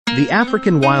The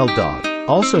African wild dog,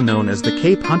 also known as the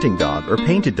Cape hunting dog or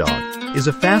painted dog, is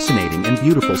a fascinating and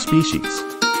beautiful species.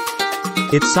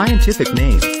 Its scientific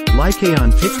name,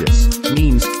 Lycaon pictus,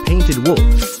 means painted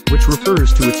wolf, which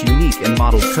refers to its unique and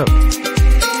mottled coat.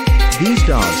 These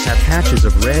dogs have patches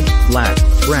of red, black,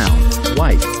 brown,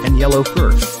 white, and yellow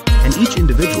fur, and each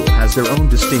individual has their own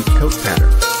distinct coat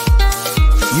pattern.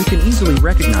 You can easily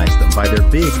recognize them by their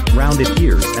big, rounded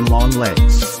ears and long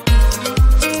legs.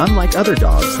 Unlike other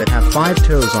dogs that have 5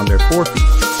 toes on their forefeet,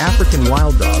 African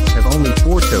wild dogs have only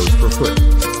 4 toes per foot.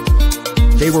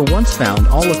 They were once found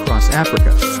all across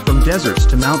Africa, from deserts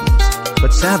to mountains,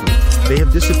 but sadly, they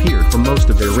have disappeared from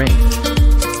most of their range.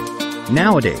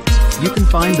 Nowadays, you can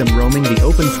find them roaming the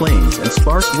open plains and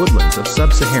sparse woodlands of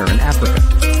sub-Saharan Africa.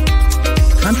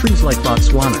 Countries like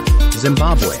Botswana,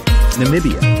 Zimbabwe,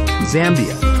 Namibia,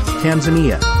 Zambia,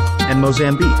 Tanzania, and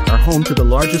Mozambique are home to the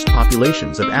largest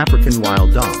populations of African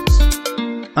wild dogs.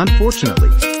 Unfortunately,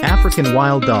 African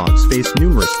wild dogs face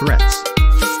numerous threats.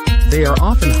 They are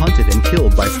often hunted and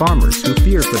killed by farmers who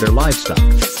fear for their livestock.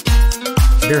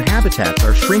 Their habitats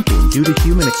are shrinking due to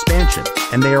human expansion,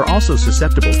 and they are also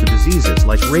susceptible to diseases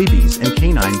like rabies and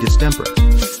canine distemper.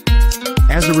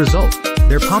 As a result,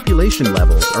 their population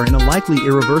levels are in a likely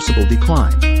irreversible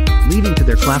decline, leading to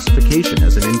their classification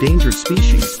as an endangered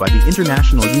species by the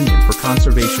International Union for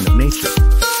Conservation of Nature.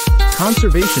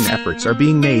 Conservation efforts are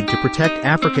being made to protect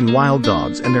African wild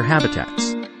dogs and their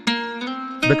habitats.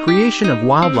 The creation of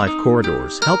wildlife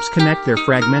corridors helps connect their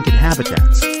fragmented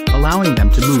habitats, allowing them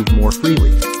to move more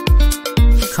freely.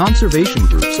 Conservation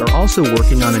groups are also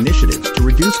working on initiatives to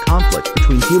reduce conflict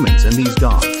between humans and these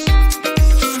dogs.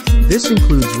 This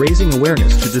includes raising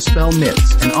awareness to dispel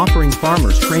myths and offering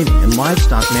farmers training in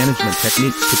livestock management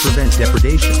techniques to prevent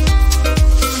depredation.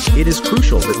 It is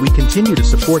crucial that we continue to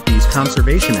support these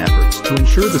conservation efforts to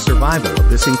ensure the survival of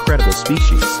this incredible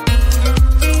species.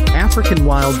 African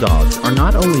wild dogs are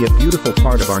not only a beautiful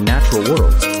part of our natural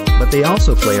world, but they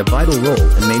also play a vital role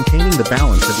in maintaining the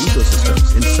balance of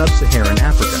ecosystems in sub-Saharan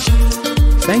Africa.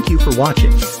 Thank you for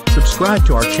watching. Subscribe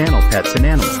to our channel Pets and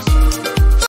Animals.